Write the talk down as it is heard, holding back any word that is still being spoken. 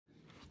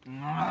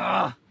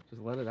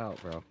Just let it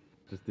out, bro.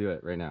 Just do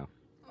it right now.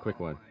 Quick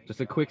one.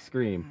 Just a quick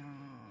scream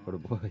for the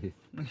boys.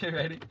 You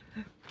ready?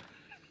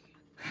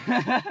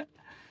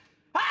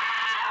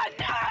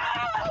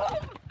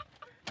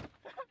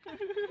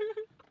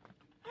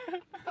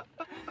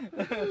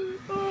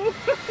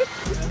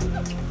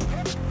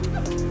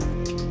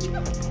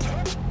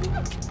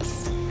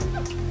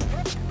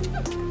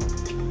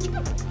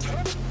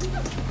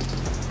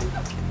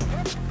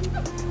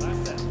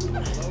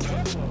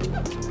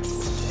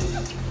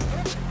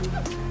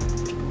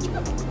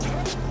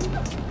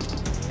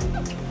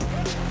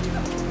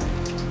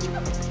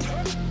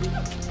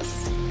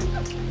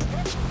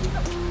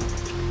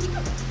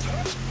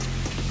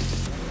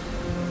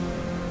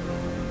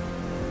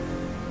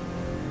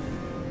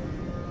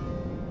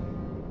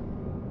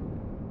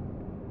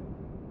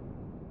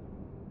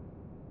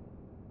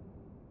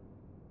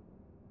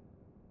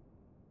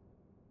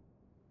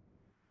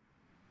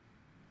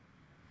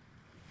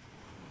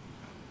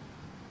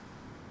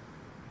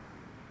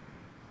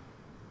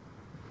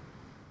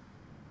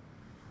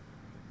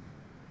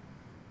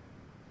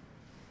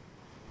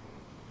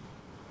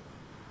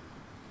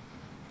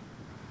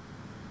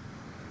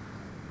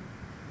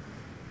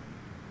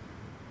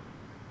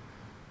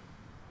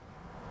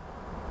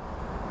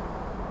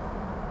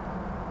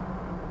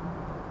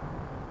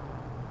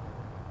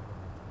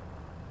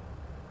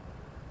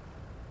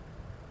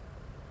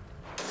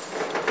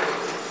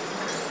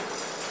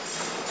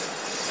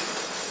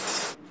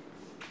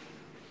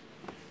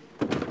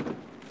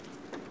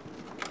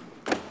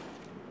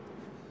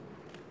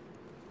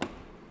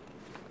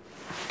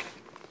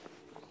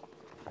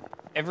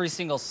 Every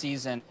single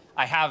season,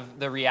 I have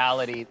the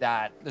reality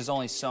that there's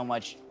only so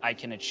much I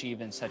can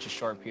achieve in such a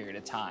short period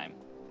of time,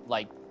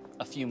 like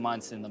a few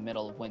months in the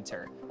middle of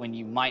winter, when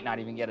you might not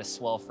even get a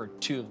swell for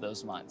 2 of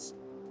those months.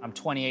 I'm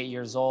 28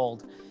 years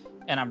old,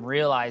 and I'm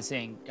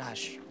realizing,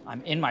 gosh,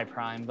 I'm in my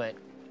prime, but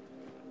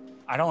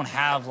I don't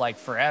have like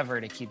forever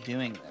to keep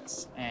doing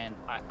this. And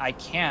I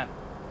can't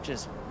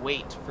just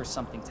wait for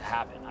something to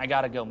happen. I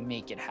gotta go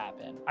make it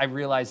happen. I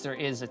realize there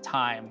is a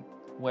time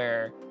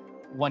where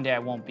one day I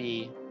won't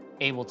be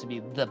able to be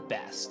the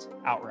best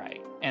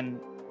outright. And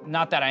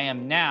not that I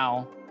am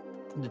now,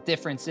 the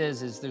difference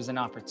is there's an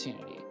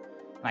opportunity.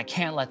 And I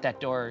can't let that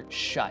door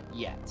shut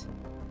yet.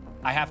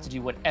 I have to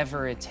do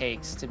whatever it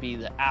takes to be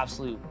the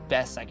absolute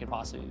best I could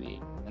possibly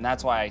be. And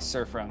that's why I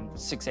surf from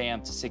 6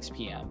 a.m. to 6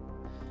 p.m.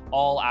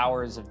 all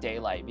hours of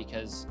daylight,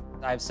 because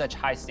I have such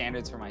high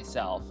standards for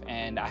myself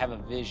and I have a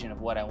vision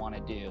of what I want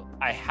to do.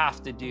 I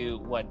have to do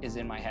what is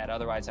in my head,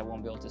 otherwise I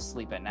won't be able to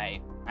sleep at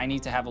night. I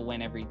need to have a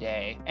win every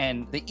day.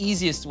 And the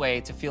easiest way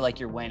to feel like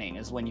you're winning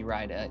is when you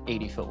ride an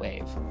 80-foot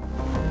wave.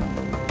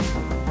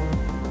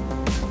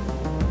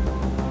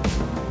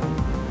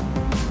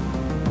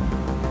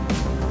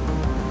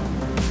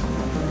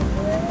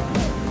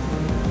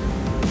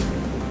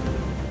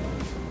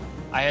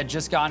 I had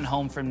just gotten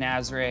home from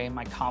Nazare,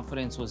 my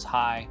confidence was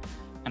high,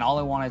 and all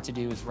I wanted to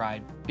do was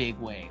ride big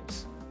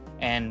waves.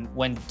 And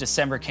when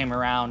December came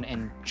around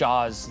and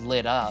Jaws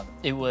lit up,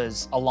 it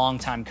was a long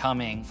time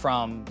coming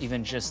from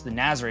even just the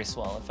Nazare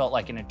swell. It felt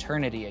like an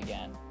eternity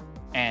again.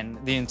 And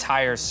the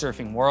entire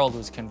surfing world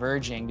was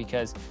converging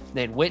because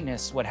they'd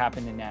witnessed what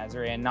happened in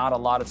Nazare, and not a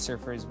lot of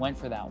surfers went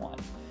for that one.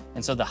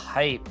 And so the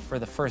hype for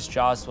the first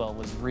Jaws swell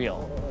was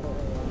real.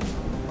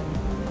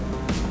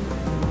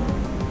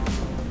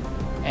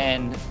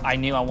 And I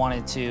knew I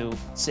wanted to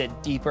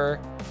sit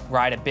deeper,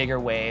 ride a bigger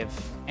wave,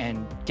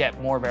 and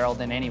get more barrel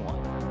than anyone.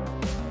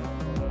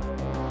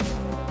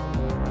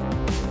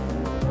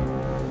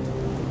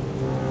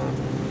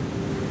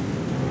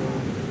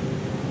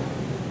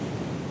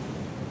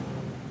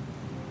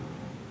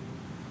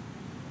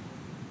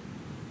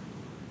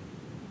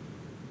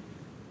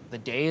 The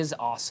day is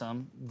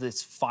awesome.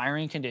 It's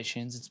firing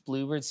conditions. It's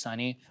bluebird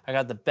sunny. I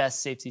got the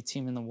best safety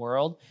team in the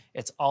world.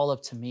 It's all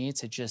up to me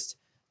to just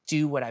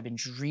do what I've been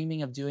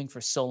dreaming of doing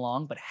for so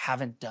long, but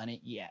haven't done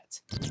it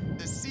yet.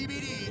 The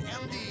CBD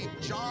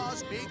MD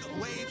Jaws Big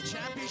Wave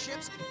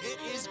Championships, it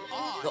is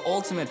on. The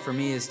ultimate for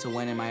me is to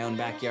win in my own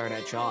backyard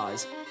at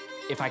Jaws.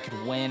 If I could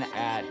win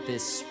at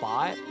this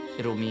spot,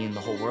 it'll mean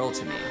the whole world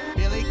to me.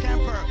 Billy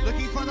Kemper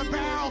looking for the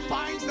barrel,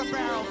 finds the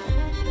barrel.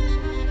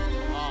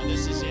 Oh,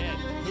 this is it.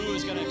 Who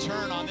is gonna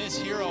turn on this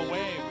hero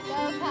wave?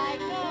 Go, Kai,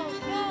 go,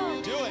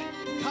 go. Do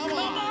it. Come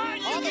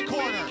on the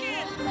corner.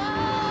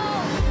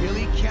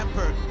 Billy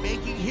Kemper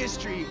making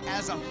history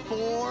as a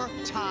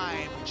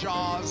 4-time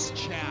Jaws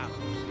champ.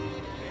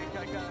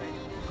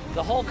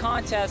 The whole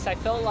contest, I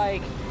felt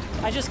like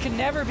I just could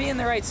never be in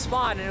the right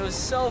spot, and it was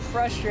so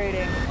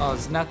frustrating. Oh,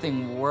 it's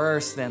nothing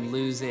worse than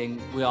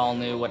losing. We all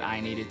knew what I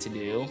needed to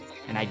do,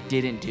 and I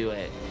didn't do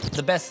it.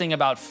 The best thing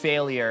about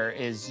failure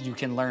is you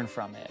can learn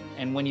from it.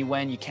 And when you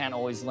win, you can't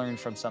always learn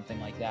from something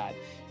like that.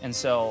 And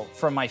so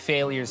from my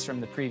failures from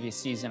the previous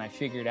season, I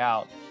figured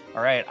out,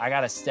 all right, I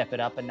gotta step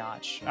it up a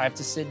notch. I have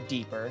to sit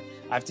deeper.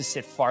 I have to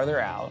sit farther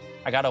out.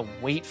 I gotta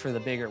wait for the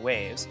bigger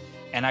waves.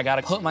 And I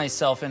gotta put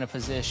myself in a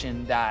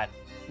position that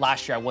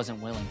last year I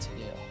wasn't willing to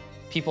do.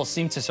 People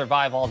seem to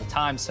survive all the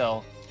time,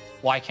 so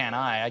why can't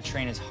I? I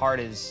train as hard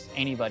as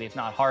anybody, if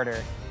not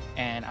harder,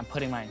 and I'm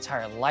putting my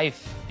entire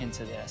life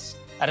into this.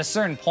 At a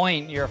certain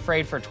point, you're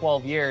afraid for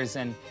 12 years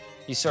and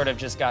you sort of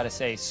just gotta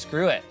say,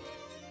 screw it.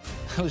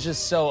 I was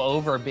just so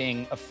over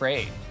being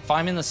afraid. If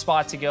I'm in the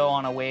spot to go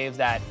on a wave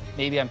that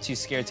maybe I'm too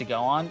scared to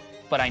go on,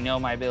 but I know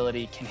my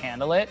ability can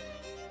handle it,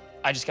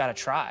 I just gotta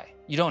try.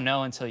 You don't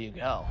know until you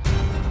go.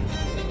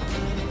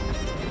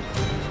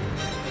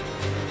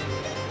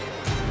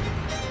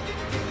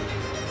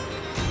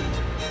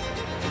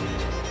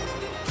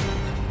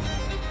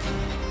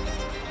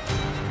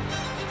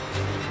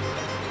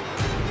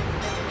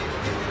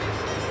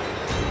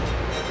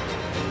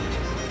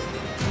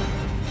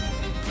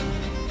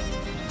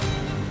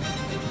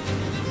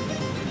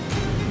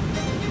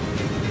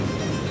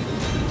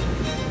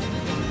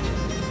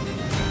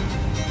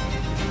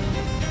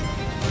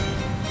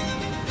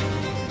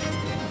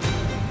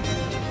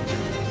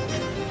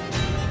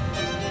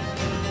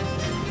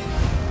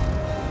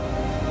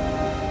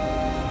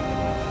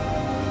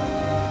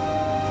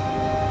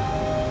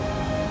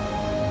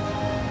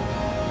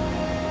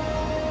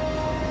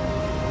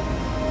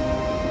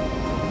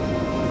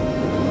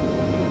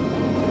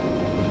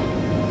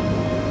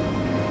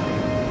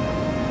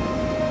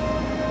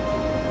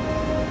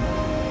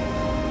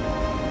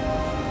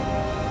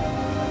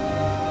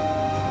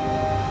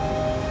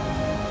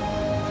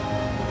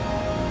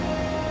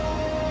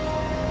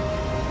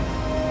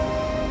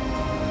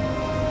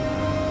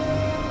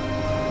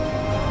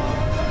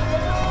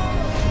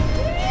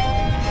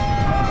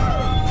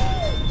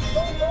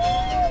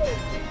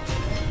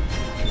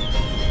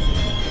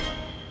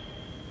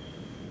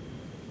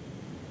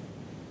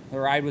 The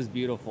ride was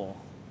beautiful.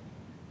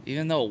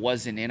 Even though it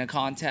wasn't in a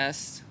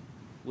contest,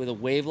 with a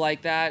wave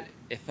like that,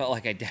 it felt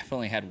like I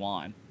definitely had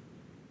won.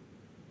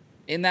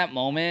 In that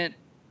moment,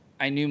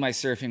 I knew my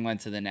surfing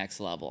went to the next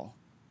level.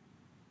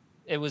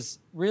 It was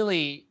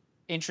really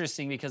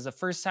interesting because the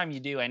first time you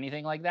do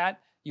anything like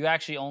that, you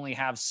actually only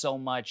have so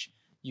much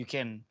you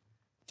can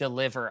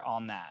deliver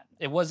on that.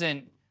 It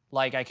wasn't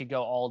like I could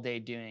go all day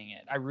doing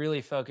it. I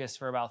really focused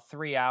for about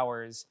 3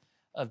 hours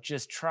of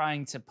just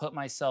trying to put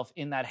myself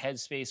in that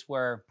headspace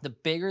where the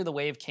bigger the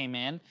wave came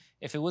in,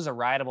 if it was a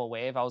rideable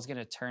wave, I was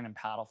gonna turn and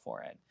paddle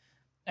for it.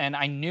 And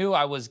I knew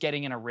I was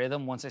getting in a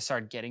rhythm once I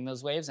started getting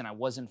those waves and I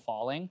wasn't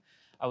falling.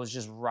 I was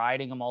just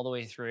riding them all the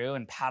way through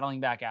and paddling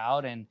back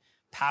out and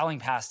paddling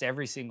past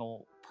every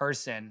single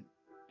person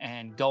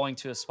and going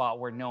to a spot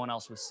where no one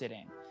else was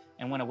sitting.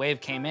 And when a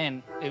wave came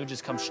in, it would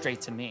just come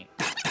straight to me.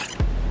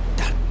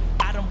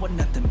 I don't want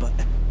nothing but,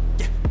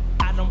 yeah,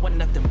 I don't want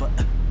nothing but,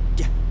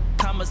 yeah.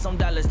 Commas on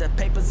dollars, that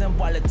papers and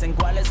wallets and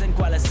gualas and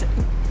gualas.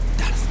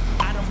 Dollars.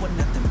 I don't want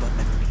nothing but,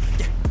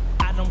 yeah,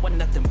 I don't want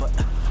nothing but,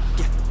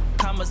 yeah.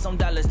 Commas on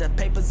dollars, that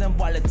papers and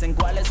wallets and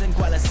gualas and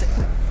gualas.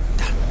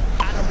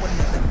 I don't want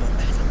nothing but,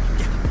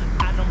 yeah,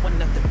 I don't want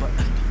nothing but,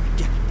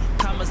 yeah.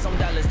 Commas on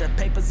dollars, that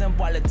papers and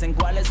wallets and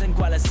gualas and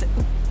gualas.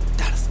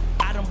 Dollars.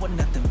 I don't want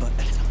nothing but,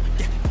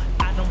 yeah,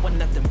 I don't want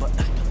nothing but,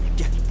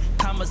 yeah.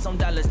 Commas on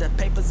dollars, that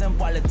papers and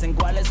wallets and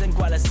gualas and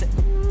gualas.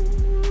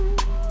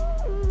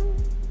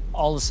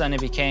 All of a sudden it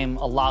became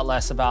a lot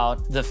less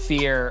about the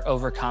fear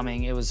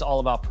overcoming. It was all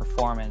about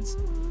performance.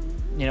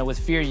 You know, with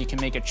fear, you can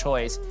make a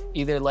choice.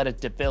 Either let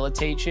it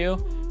debilitate you,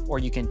 or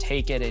you can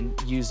take it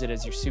and use it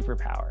as your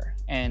superpower.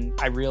 And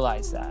I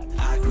realized that.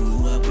 I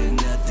grew up with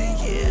nothing,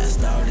 yeah. I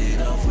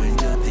started off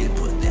with nothing.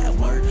 Put that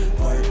work.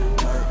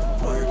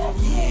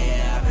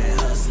 Yeah, I've been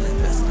hustling,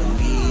 best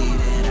believe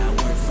that I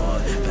work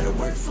for it. Better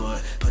work for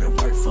it, put a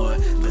work for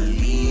it.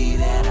 Believe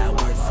that I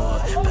work for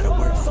it. Better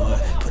work for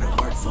it, put a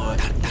work for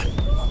it.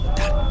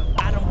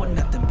 I don't want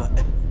nothing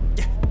but,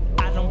 yeah,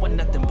 I don't want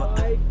nothing but,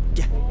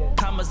 yeah.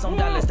 Commas on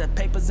dollars, that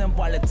papers and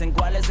wallets and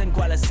gualas and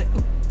gualas.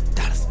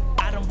 Dollars.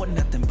 I don't want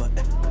nothing but,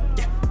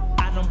 yeah,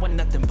 I don't want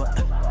nothing but,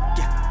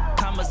 yeah.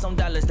 Commas on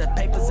dollars, that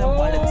papers and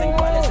wallets and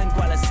gualas and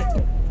gualas.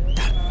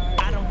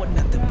 I don't want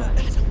nothing but,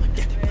 yeah,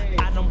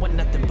 I don't want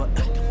nothing but,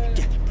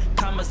 yeah.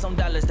 Commas on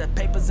dollars, that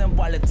papers and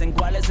wallets and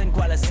gualas and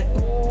gualas.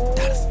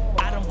 Dollars.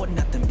 I don't want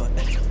nothing but,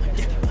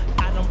 yeah,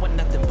 I don't want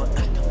nothing but,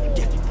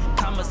 yeah.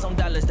 Commas on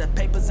dollars, that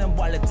papers and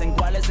wallets and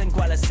gualas and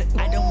gualas.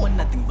 I don't want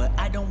nothing but,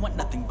 I don't want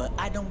nothing but,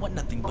 I don't want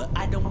nothing but,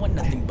 I don't want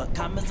nothing but.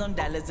 Commas on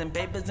dollars and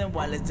papers and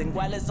wallets and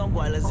gualas on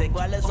gualas,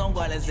 gualas on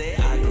gualas.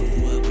 I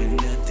grew up with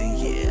nothing,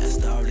 yeah. I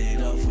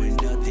started off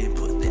with nothing.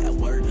 Put that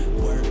work. Yeah,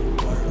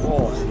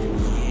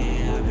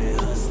 I've been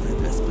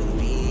hustling, best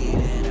believe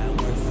that I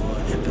work for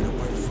it. Better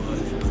work for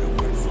it, put a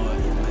work for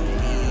it.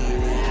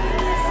 Believe that I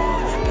work for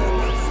it. Better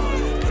work for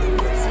it, put a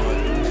work for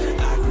it.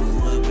 I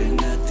grew up with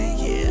nothing,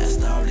 yeah. I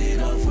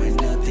started off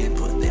with nothing.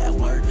 Put that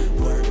work.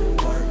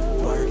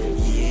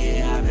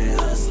 Yeah, I've been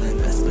hustling,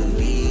 best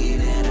believe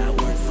that I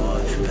work for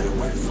it. Better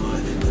work for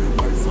it, put a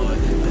work for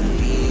it.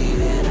 Believe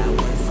that I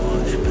work for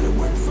it. Better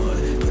work for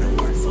it, put a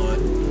work for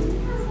it.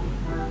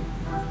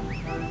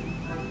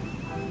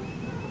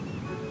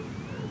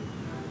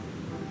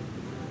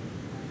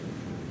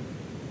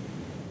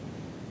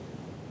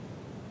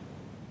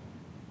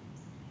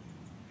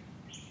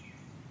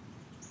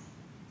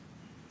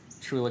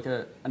 Should we look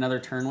at another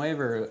turn wave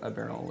or a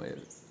barrel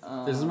wave?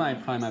 This is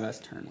probably my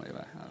best turn wave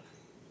I have.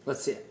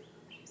 Let's see it.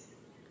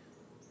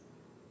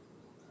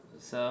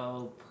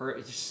 So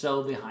just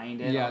so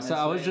behind it. Yeah, so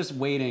I was just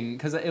waiting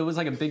because it was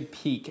like a big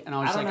peak, and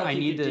I was just like, I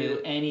need to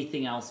do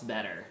anything else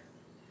better.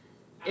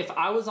 If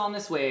I was on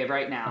this wave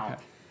right now,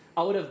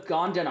 I would have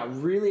done a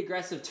really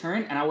aggressive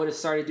turn, and I would have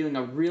started doing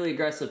a really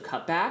aggressive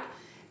cutback,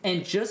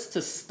 and just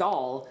to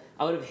stall,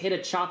 I would have hit a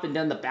chop and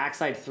done the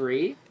backside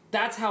 3.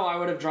 That's how I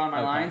would have drawn my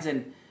lines,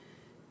 and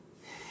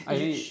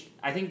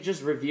I think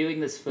just reviewing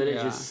this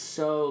footage is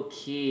so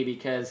key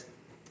because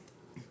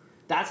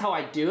that's how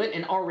I do it.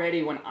 And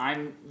already when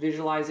I'm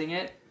visualizing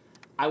it,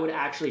 I would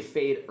actually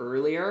fade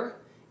earlier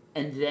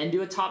and then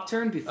do a top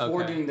turn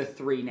before doing the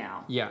 3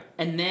 now. Yeah.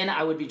 And then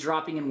I would be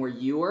dropping in where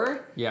you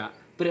were. Yeah.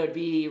 But it would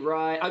be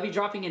I'd be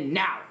dropping in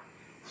now.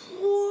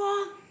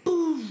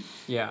 Boom.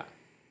 Yeah.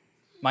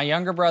 My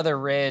younger brother,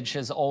 Ridge,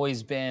 has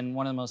always been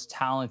one of the most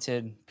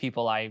talented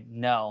people I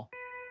know.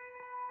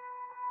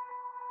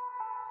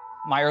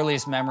 My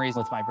earliest memories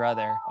with my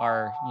brother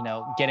are, you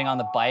know, getting on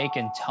the bike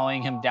and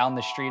towing him down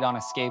the street on a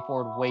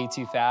skateboard way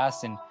too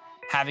fast and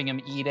having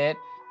him eat it.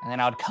 And then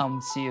I would come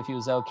see if he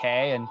was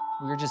okay. And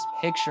we were just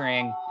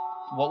picturing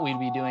what we'd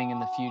be doing in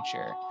the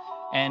future.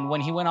 And when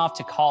he went off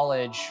to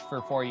college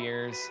for 4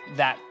 years,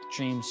 that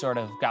dream sort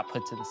of got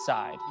put to the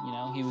side. You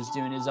know, he was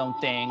doing his own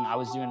thing, I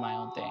was doing my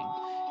own thing.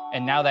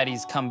 And now that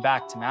he's come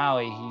back to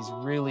Maui, he's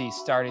really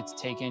started to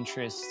take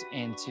interest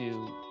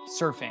into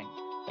surfing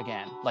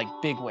again, like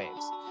big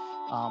waves.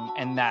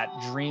 And that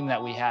dream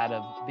that we had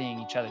of being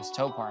each other's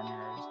tow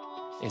partners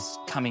is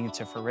coming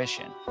into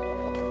fruition.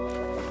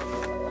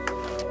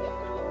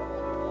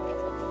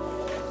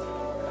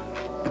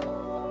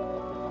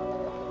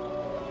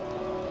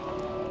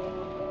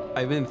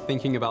 I've been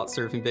thinking about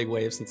surfing big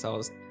waves since I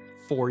was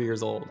 4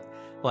 years old.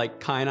 Like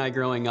Kai and I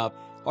growing up,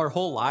 our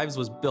whole lives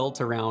was built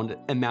around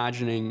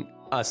imagining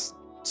us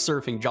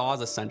surfing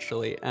Jaws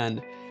essentially.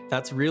 And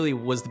that's really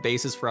was the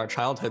basis for our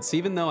childhood. So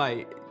even though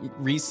I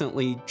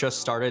recently just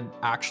started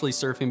actually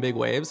surfing big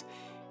waves,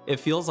 it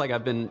feels like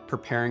I've been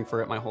preparing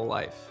for it my whole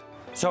life.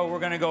 So we're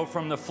gonna go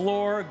from the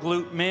floor,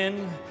 glute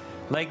min,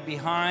 leg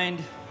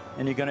behind,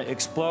 and you're gonna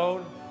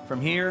explode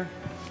from here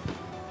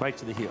right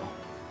to the heel.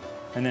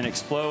 And then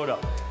explode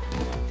up.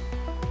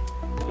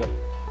 Good.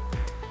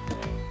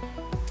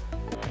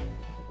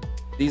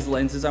 These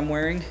lenses I'm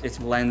wearing, it's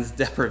lens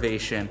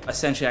deprivation.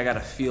 Essentially, I gotta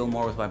feel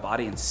more with my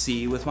body and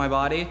see with my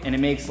body. And it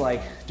makes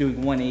like doing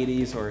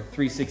 180s or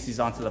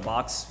 360s onto the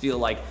box feel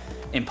like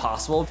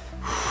impossible.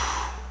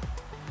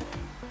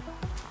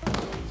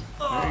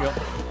 There you go,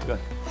 good.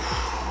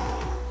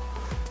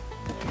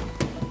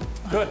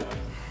 Good.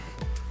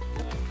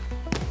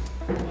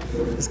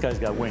 This guy's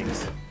got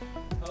wings.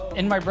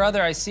 In my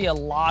brother, I see a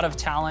lot of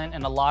talent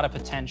and a lot of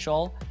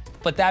potential.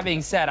 But that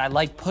being said, I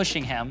like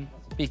pushing him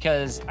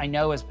because I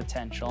know his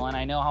potential and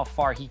I know how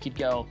far he could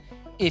go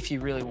if he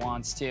really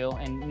wants to.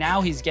 And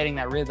now he's getting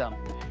that rhythm.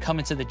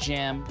 Coming to the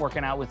gym,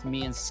 working out with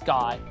me and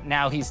Scott.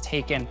 Now he's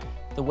taken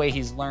the way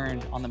he's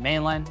learned on the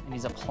mainland and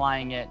he's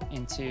applying it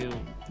into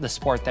the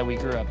sport that we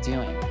grew up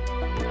doing.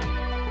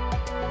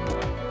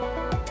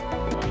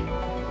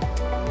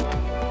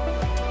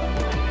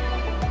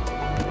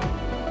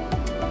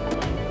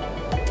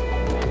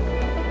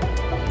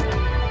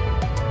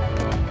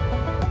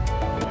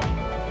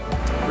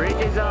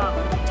 Bridges up.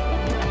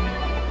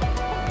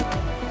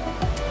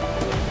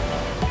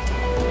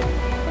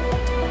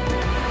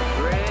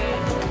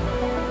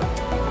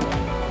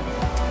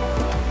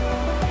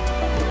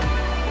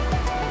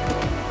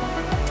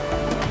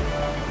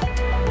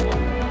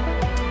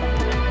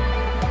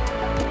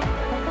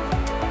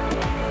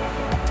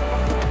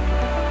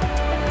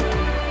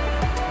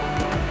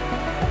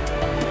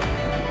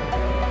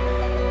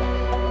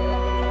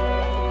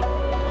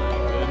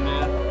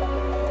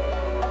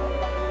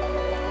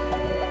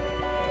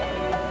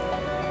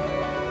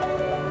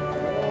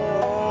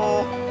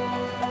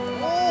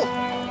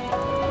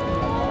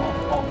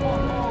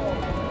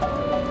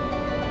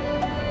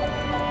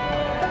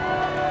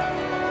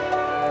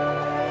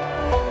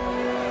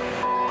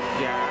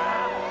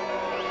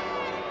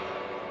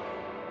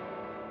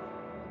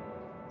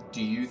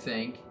 Do you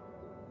think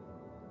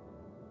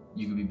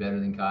you could be better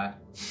than Kai?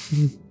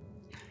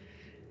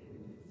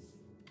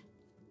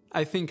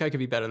 I think I could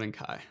be better than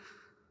Kai.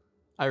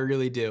 I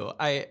really do.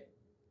 I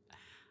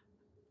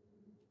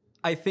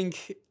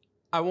think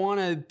I want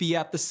to be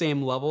at the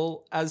same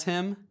level as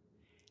him,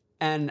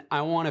 and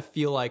I want to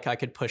feel like I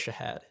could push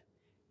ahead.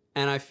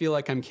 And I feel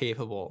like I'm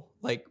capable.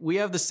 Like, we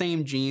have the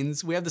same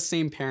genes, we have the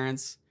same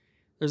parents.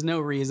 There's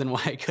no reason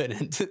why I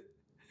couldn't.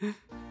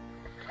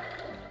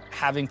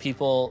 Having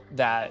people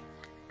that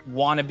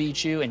want to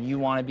beat you and you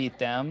want to beat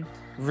them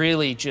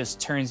really just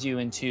turns you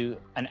into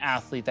an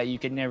athlete that you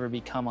could never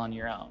become on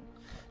your own.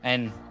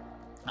 And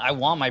I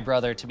want my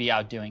brother to be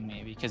outdoing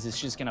me because it's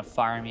just gonna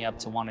fire me up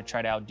to want to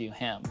try to outdo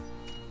him.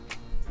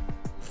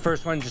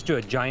 First one, just do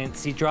a giant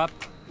seat drop.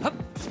 Hup.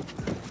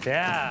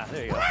 Yeah,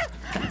 there you go.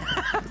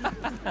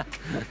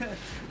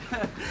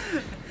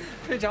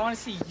 Ridge, I want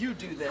to see you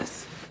do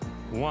this.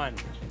 1,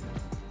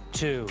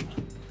 2,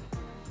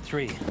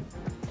 3.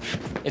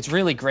 It's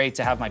really great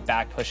to have my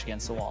back pushed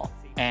against the wall.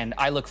 And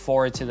I look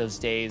forward to those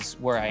days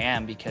where I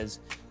am because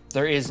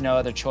there is no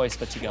other choice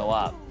but to go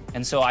up.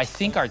 And so I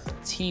think our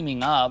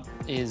teaming up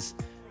is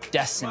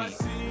destiny.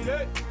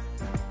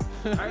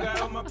 I got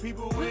all my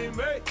people with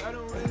me.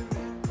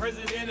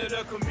 President of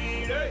the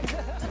community.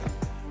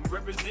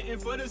 Representing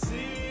for the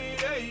city.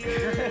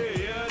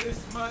 Yeah, this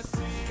is my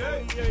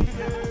city.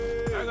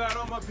 I got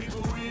all my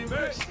people with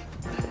me.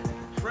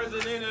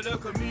 President of the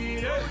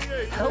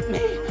community. Help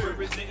me.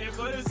 Representing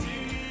for the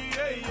city.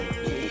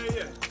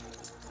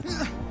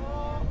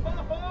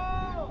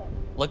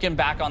 Looking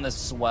back on this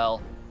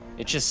swell,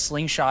 it just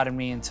slingshotted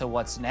me into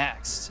what's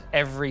next.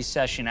 Every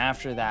session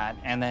after that,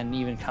 and then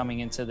even coming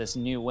into this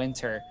new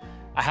winter,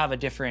 I have a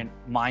different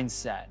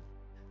mindset.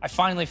 I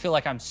finally feel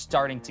like I'm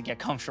starting to get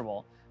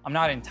comfortable. I'm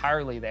not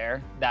entirely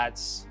there.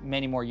 That's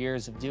many more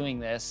years of doing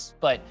this,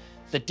 but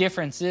the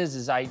difference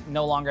is I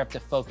no longer have to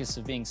focus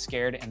on being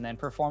scared and then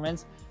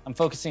performance. I'm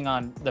focusing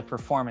on the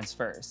performance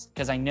first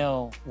because I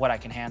know what I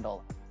can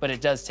handle, but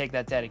it does take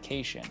that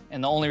dedication.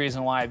 And the only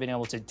reason why I've been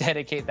able to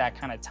dedicate that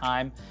kind of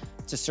time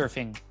to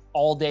surfing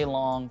all day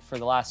long for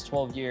the last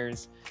 12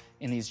 years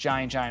in these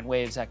giant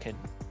waves that could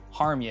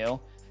harm you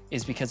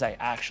is because I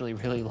actually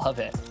really love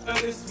it.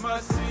 This my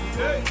city.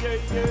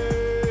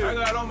 I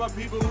got all my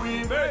people with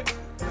me.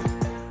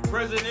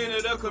 President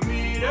of the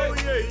community.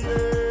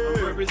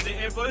 I'm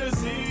representing for the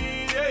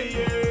city.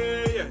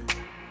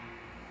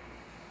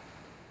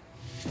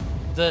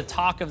 The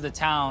talk of the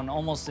town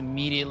almost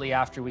immediately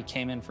after we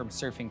came in from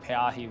surfing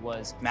Pe'ahi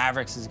was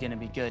Mavericks is gonna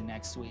be good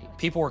next week.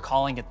 People were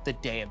calling it the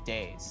day of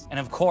days. And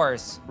of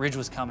course, Ridge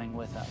was coming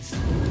with us.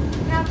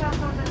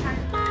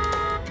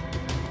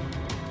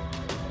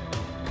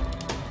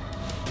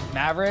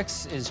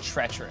 Mavericks is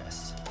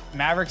treacherous.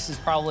 Mavericks is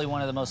probably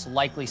one of the most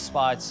likely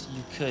spots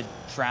you could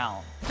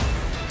drown.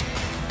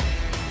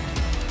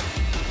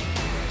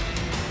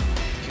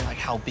 You're like,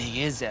 how big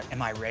is it?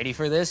 Am I ready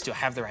for this? Do I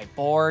have the right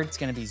board? It's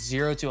gonna be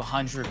 0 to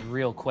 100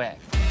 real quick.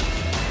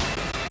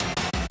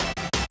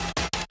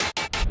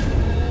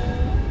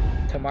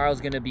 Tomorrow's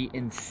gonna be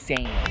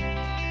insane.